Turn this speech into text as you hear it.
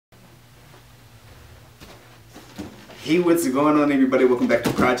Hey, what's going on, everybody? Welcome back to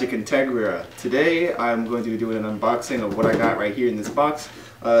Project Integra. Today I'm going to be doing an unboxing of what I got right here in this box.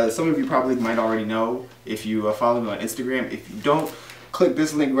 Some of you probably might already know if you follow me on Instagram. If you don't, click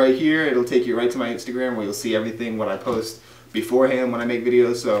this link right here. It'll take you right to my Instagram where you'll see everything what I post beforehand when I make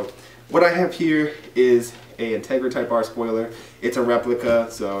videos. So what I have here is a Integra Type R spoiler. It's a replica,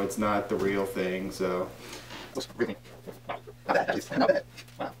 so it's not the real thing. So not bad. Not bad.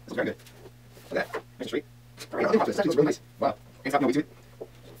 Wow, this is very good. Look at that. Nice and straight. It's actually looks really nice. Wow. Ain't stopping no way to it.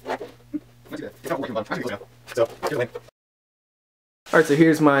 Not too bad. It's not working well. I'm close now. So, here's the link. Alright, so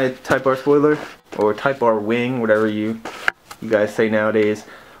here's my Type R spoiler, or Type R wing, whatever you guys say nowadays.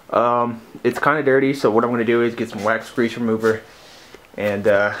 It's kind of dirty, so what I'm going to do is get some wax grease remover and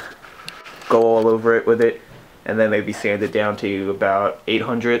go all over it with it, and then maybe sand it down to about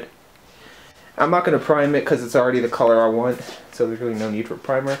 800. I'm not going to prime it because it's already the color I want, so there's really no need for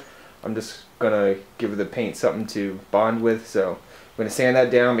primer. I'm just gonna give the paint something to bond with, so I'm gonna sand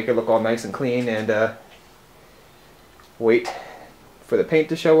that down, make it look all nice and clean, and wait for the paint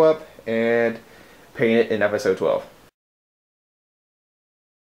to show up and paint it in episode 12.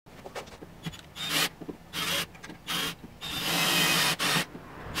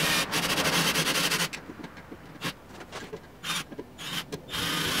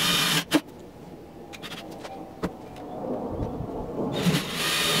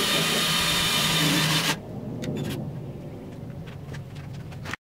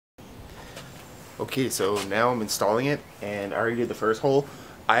 Okay, so now I'm installing it, and I already did the first hole.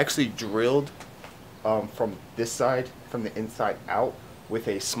 I actually drilled from this side, from the inside out, with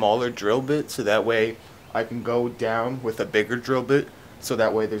a smaller drill bit, so that way I can go down with a bigger drill bit, so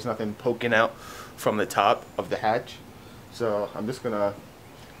that way there's nothing poking out from the top of the hatch. So I'm just gonna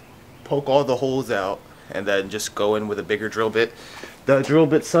poke all the holes out and then just go in with a bigger drill bit. The drill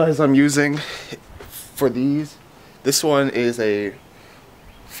bit size I'm using for these, this one is a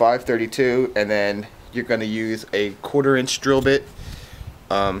 532, and then you're going to use a 1/4 inch drill bit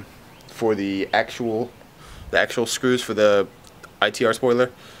for the actual screws for the ITR spoiler.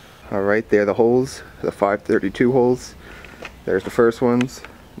 Alright, there are the holes, the 532 holes. There's the first ones,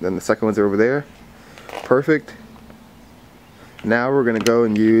 then the second ones are over there. Perfect. Now we're going to go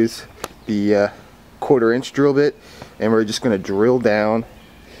and use the 1/4 inch drill bit, and we're just going to drill down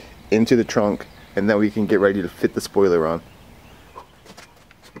into the trunk, and then we can get ready to fit the spoiler on.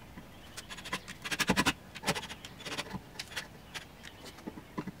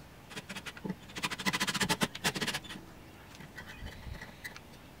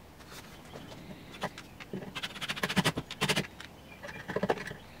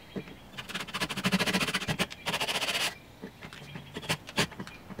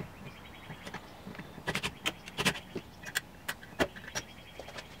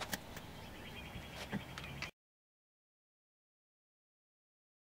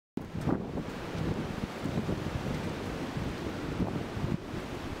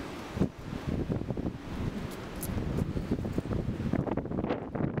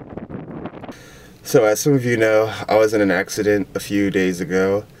 So as some of you know, I was in an accident a few days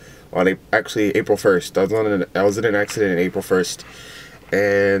ago, on actually April 1st. I was in an accident on April 1st,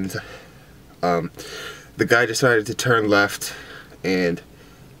 and the guy decided to turn left, and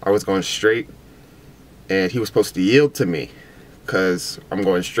I was going straight, and he was supposed to yield to me because I'm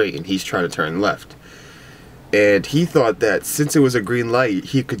going straight and he's trying to turn left. And he thought that since it was a green light,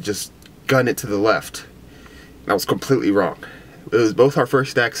 he could just gun it to the left. And I was completely wrong. It was both our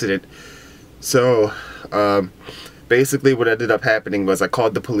first accident. So basically what ended up happening was I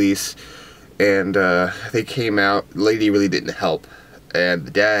called the police, and they came out. The lady really didn't help,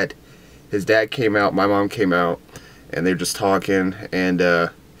 and his dad came out, my mom came out, and they were just talking. And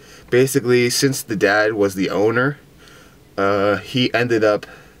basically, since the dad was the owner, he ended up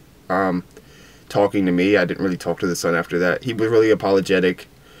talking to me. I didn't really talk to the son after that. He was really apologetic,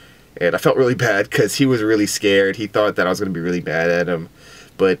 and I felt really bad because he was really scared. He thought that I was going to be really mad at him.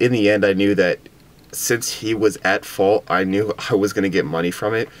 But in the end, I knew that since he was at fault, I knew I was going to get money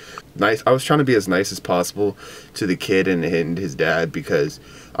from it. I was trying to be as nice as possible to the kid and his dad, because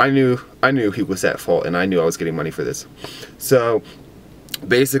I knew he was at fault, and I knew I was getting money for this. So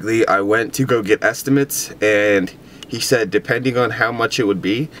basically, I went to go get estimates, and he said depending on how much it would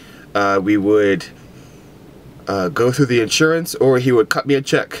be, we would go through the insurance, or he would cut me a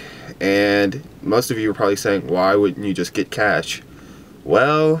check. And most of you are probably saying, why wouldn't you just get cash?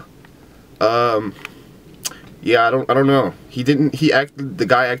 Well, yeah, I don't know. The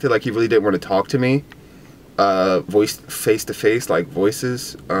guy acted like he really didn't want to talk to me, face to face, like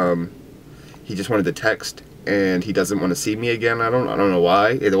voices. He just wanted to text, and he doesn't want to see me again. I don't know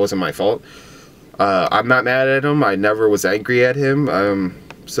why. It wasn't my fault. I'm not mad at him. I never was angry at him.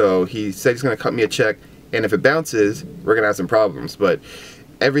 So he said he's gonna cut me a check, and if it bounces, we're gonna have some problems. But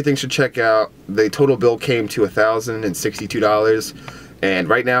everything should check out. The total bill came to $1,062. And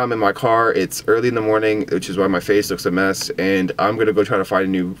right now I'm in my car. It's early in the morning, which is why my face looks a mess. And I'm gonna go try to find a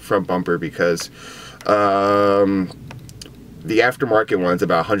new front bumper because the aftermarket one's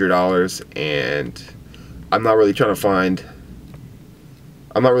about $100, and I'm not really trying to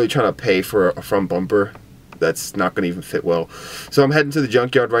pay for a front bumper that's not going to even fit well. So I'm heading to the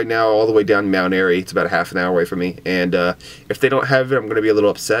junkyard right now, all the way down Mount Airy. It's about a half an hour away from me, and if they don't have it, I'm going to be a little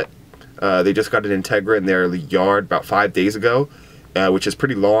upset. They just got an Integra in their yard about 5 days ago, which is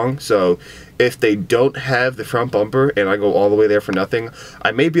pretty long. So if they don't have the front bumper and I go all the way there for nothing,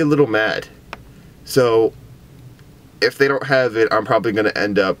 I may be a little mad. So if they don't have it, I'm probably going to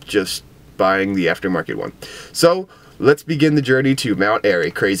end up just buying the aftermarket one. So let's begin the journey to Mount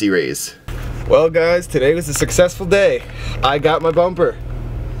Airy, Crazy Rays. Well guys, today was a successful day. I got my bumper.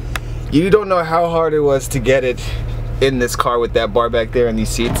 You don't know how hard it was to get it in this car with that bar back there and these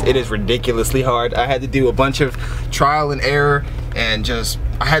seats. It is ridiculously hard. I had to do a bunch of trial and error, and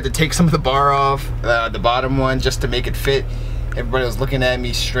I had to take some of the bar off, the bottom one, just to make it fit. Everybody was looking at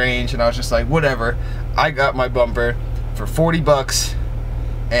me strange, and I was just like, whatever. I got my bumper for 40 bucks,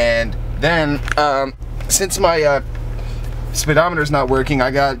 and then since my speedometer's not working,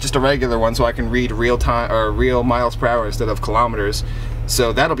 I got just a regular one so I can read real time or real miles per hour instead of kilometers.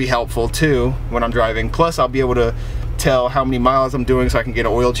 So that'll be helpful too when I'm driving. Plus I'll be able to tell how many miles I'm doing so I can get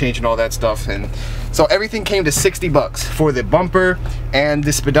an oil change and all that stuff. And so everything came to 60 bucks for the bumper and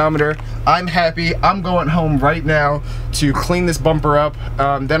the speedometer. I'm happy. I'm going home right now to clean this bumper up.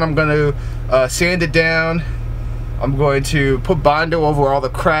 Then I'm going to sand it down. I'm going to put Bondo over all the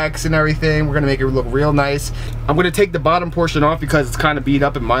cracks and everything. We're gonna make it look real nice. I'm gonna take the bottom portion off because it's kind of beat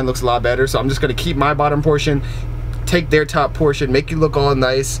up and mine looks a lot better. So I'm just gonna keep my bottom portion, take their top portion, make it look all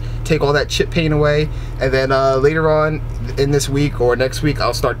nice, take all that chip paint away, and then later on in this week or next week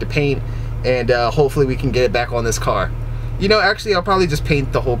I'll start to paint, and hopefully we can get it back on this car. You know, actually I'll probably just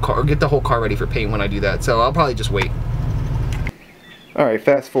paint the whole car, or get the whole car ready for paint when I do that. So I'll probably just wait. Alright,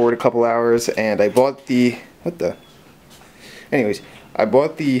 fast forward a couple hours and I bought the, anyways, I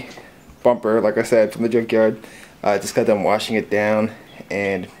bought the bumper, like I said, from the junkyard. I just got done washing it down,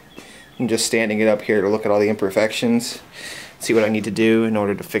 and I'm just standing it up here to look at all the imperfections, see what I need to do in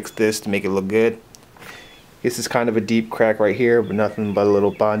order to fix this to make it look good. This is kind of a deep crack right here, but nothing but a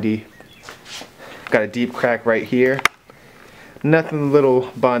little Bondi. Got a deep crack right here. Nothing little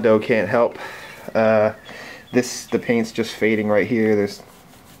Bondo can't help. The paint's just fading right here. There's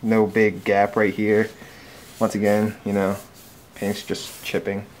no big gap right here. Once again, you know, paint's just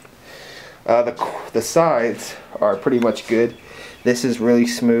chipping. The sides are pretty much good. This is really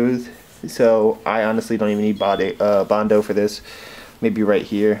smooth, so I honestly don't even need Bondo for this. Maybe right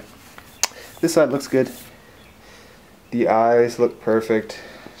here. This side looks good. The eyes look perfect.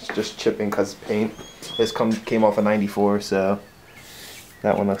 It's just chipping because of paint. This came off a 94, so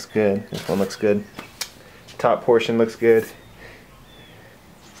that one looks good. This one looks good. Top portion looks good.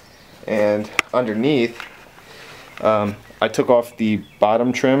 And underneath, I took off the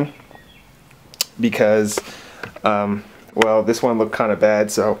bottom trim because, well, this one looked kind of bad.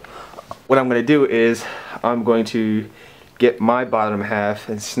 So what I'm going to do is I'm going to get my bottom half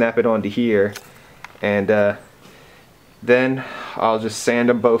and snap it onto here, and then I'll just sand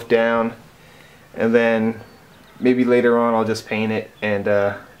them both down, and then maybe later on I'll just paint it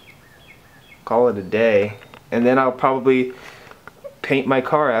and call it a day. And then I'll probably paint my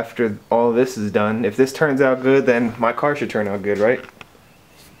car after all this is done. If this turns out good, then my car should turn out good, right?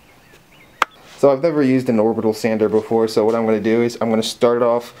 So I've never used an orbital sander before, so what I'm going to do is I'm going to start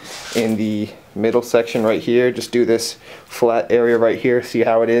off in the middle section right here. Just do this flat area right here, see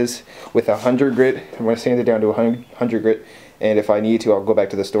how it is with 100 grit. I'm going to sand it down to 100 grit, and if I need to, I'll go back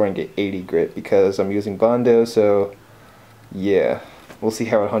to the store and get 80 grit because I'm using Bondo. So yeah, we'll see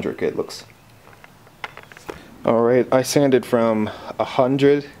how 100 grit looks. Alright, I sanded from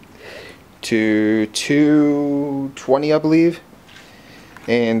 100 to 220, I believe.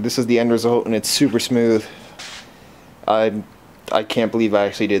 And this is the end result, and it's super smooth. I can't believe I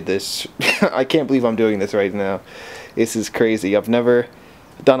actually did this. I can't believe I'm doing this right now. This is crazy. I've never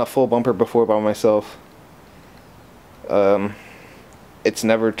done a full bumper before by myself. It's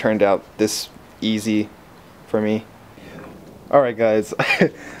never turned out this easy for me. Alright guys,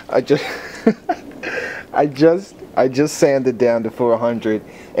 I just sanded down to 400,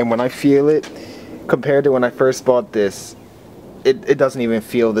 and when I feel it, compared to when I first bought this, it doesn't even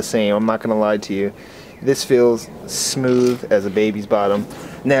feel the same. I'm not gonna lie to you. This feels smooth as a baby's bottom.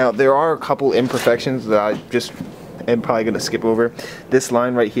 Now there are a couple imperfections that I just am probably going to skip over. This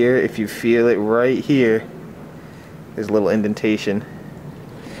line right here, if you feel it right here, there's a little indentation.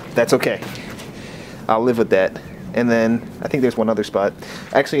 That's okay. I'll live with that. And then I think there's one other spot.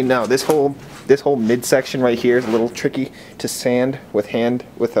 Actually, no. This whole midsection right here is a little tricky to sand with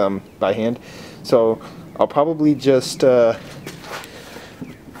by hand. So I'll probably just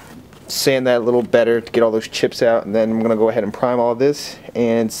sand that a little better to get all those chips out, and then I'm gonna go ahead and prime all this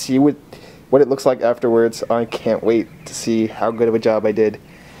and see what it looks like afterwards. I can't wait to see how good of a job I did,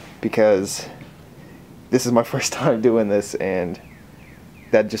 because this is my first time doing this, and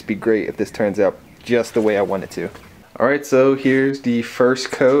that'd just be great if this turns out just the way I want it to. Alright, so here's the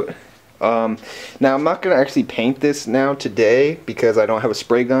first coat. Now I'm not going to actually paint this now today because I don't have a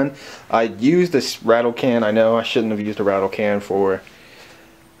spray gun. I used this rattle can. I know I shouldn't have used a rattle can for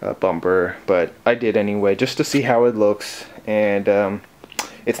a bumper, but I did anyway, just to see how it looks. And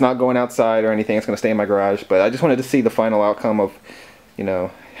it's not going outside or anything. It's going to stay in my garage, but I just wanted to see the final outcome of, you know,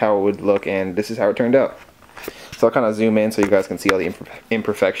 how it would look, and this is how it turned out. So I'll kind of zoom in so you guys can see all the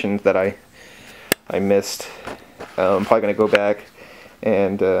imperfections that I missed. I'm probably going to go back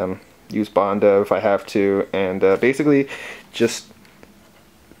and use Bondo if I have to, and basically just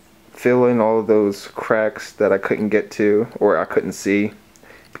fill in all of those cracks that I couldn't get to, or I couldn't see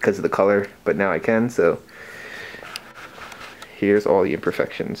because of the color, but now I can. So here's all the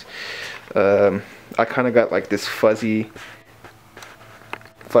imperfections. I kind of got like this fuzziness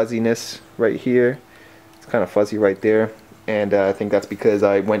right here. It's kind of fuzzy right there, and I think that's because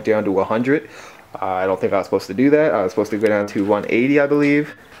I went down to 100. I don't think I was supposed to do that. I was supposed to go down to 180, I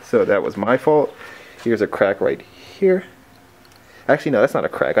believe. So that was my fault. Here's a crack right here. Actually, no, that's not a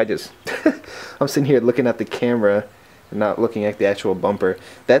crack. I'm sitting here looking at the camera and not looking at the actual bumper.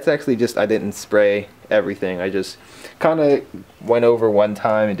 That's actually just, I didn't spray everything. I just kind of went over one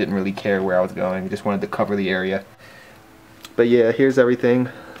time and didn't really care where I was going. Just wanted to cover the area. But yeah, here's everything.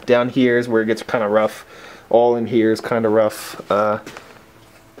 Down here is where it gets kind of rough. All in here is kind of rough.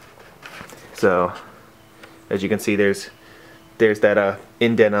 So, as you can see, there's that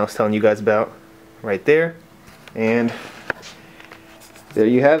indent I was telling you guys about right there, and there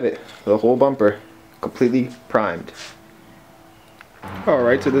you have it, the whole bumper completely primed.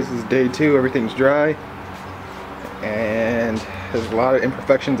 Alright, so this is day 2. Everything's dry, and there's a lot of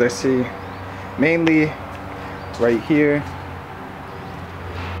imperfections I see, mainly right here.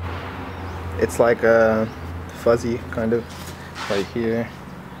 It's like a fuzzy kind of right here.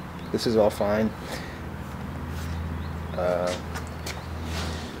 This is all fine.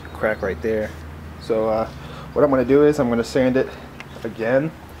 Crack right there. So what I'm going to do is I'm going to sand it again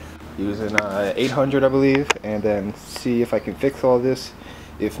using 800, I believe, and then see if I can fix all this.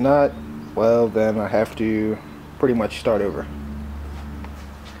 If not, well, then I have to pretty much start over.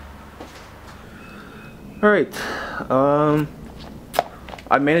 Alright,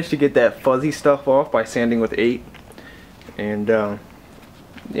 I managed to get that fuzzy stuff off by sanding with 8, and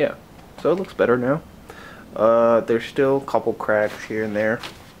yeah, so it looks better now. There's still a couple cracks here and there.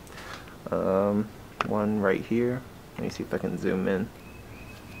 One right here. Let me see if I can zoom in.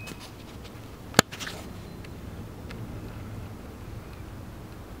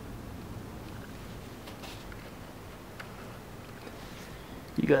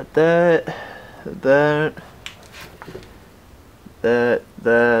 You got that, that.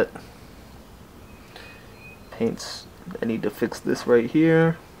 Paints. I need to fix this right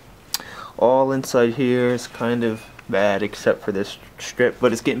here. All inside here is kind of bad except for this strip,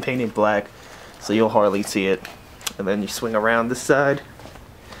 but it's getting painted black, so you'll hardly see it. And then you swing around this side.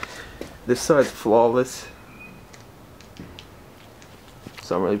 This side's flawless,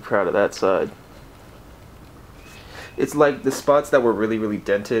 so I'm really proud of that side. It's like the spots that were really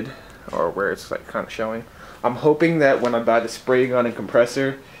dented, or where it's like kind of showing. I'm hoping that when I buy the spray gun and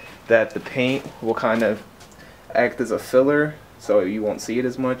compressor, that the paint will kind of act as a filler, so you won't see it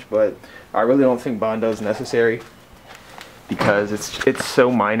as much. But I really don't think Bondo is necessary because it's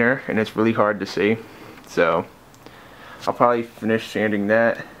so minor and it's really hard to see. So I'll probably finish sanding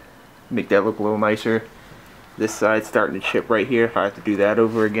that, make that look a little nicer. This side's starting to chip right here. I have to do that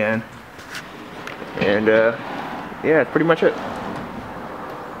over again. And yeah, that's pretty much it.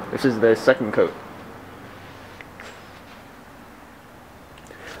 This is the second coat.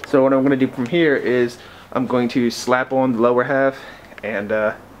 So what I'm going to do from here is I'm going to slap on the lower half and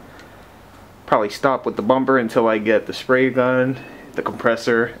probably stop with the bumper until I get the spray gun, the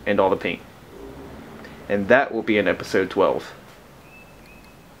compressor, and all the paint. And that will be in episode 12.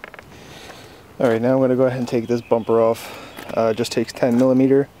 Alright, now I'm going to go ahead and take this bumper off. It just takes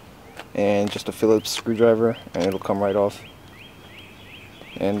 10mm and just a Phillips screwdriver, and it'll come right off.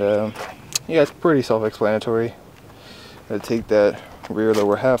 And yeah, it's pretty self-explanatory. I take that rear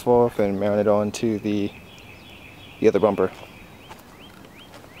lower half off and mount it onto the other bumper.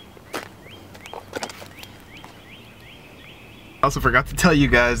 I also forgot to tell you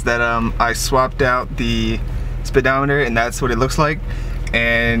guys that I swapped out the speedometer, and that's what it looks like,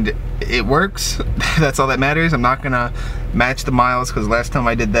 and it works. That's all that matters. I'm not gonna match the miles because last time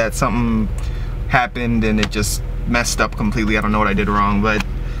I did that something happened and it just messed up completely. I don't know what I did wrong, but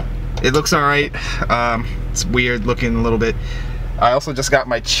it looks all right. It's weird looking a little bit. I also just got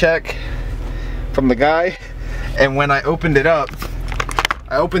my check from the guy, and when I opened it up,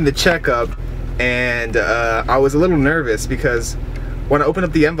 I opened the check up, and I was a little nervous because when I opened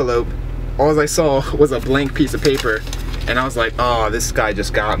up the envelope, all I saw was a blank piece of paper, and I was like, oh, this guy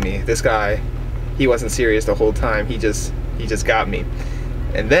just got me. This guy, he wasn't serious the whole time. He just got me.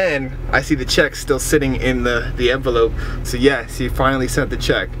 And then I see the check still sitting in the envelope. So yes, he finally sent the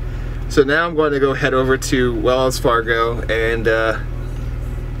check. So now I'm going to go head over to Wells Fargo and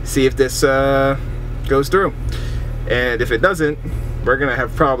see if this goes through. And if it doesn't, we're gonna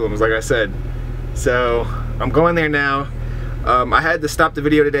have problems, like I said. So I'm going there now. I had to stop the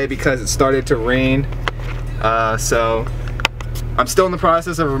video today because it started to rain. So I'm still in the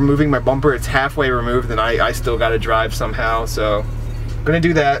process of removing my bumper. It's halfway removed and I still gotta drive somehow. So I'm gonna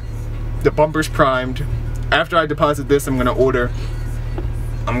do that. The bumper's primed. After I deposit this, I'm gonna order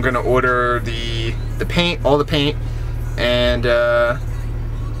the paint, all the paint, and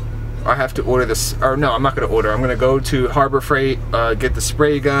I have to order this, or no, I'm not gonna order. I'm gonna go to Harbor Freight, get the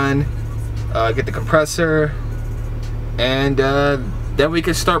spray gun, get the compressor, and then we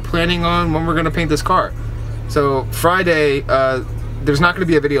can start planning on when we're gonna paint this car. So Friday, there's not gonna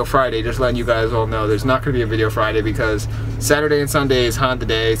be a video Friday, just letting you guys all know. There's not gonna be a video Friday because Saturday and Sunday is Honda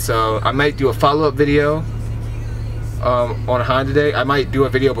Day, so I might do a follow-up video on Honda Day. I might do a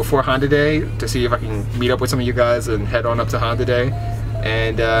video before Honda Day to see if I can meet up with some of you guys and head on up to Honda Day.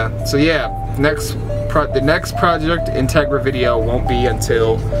 And so yeah, the next project Integra video won't be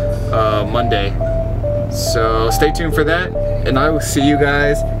until Monday. So stay tuned for that, and I will see you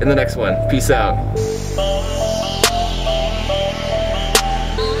guys in the next one. Peace out.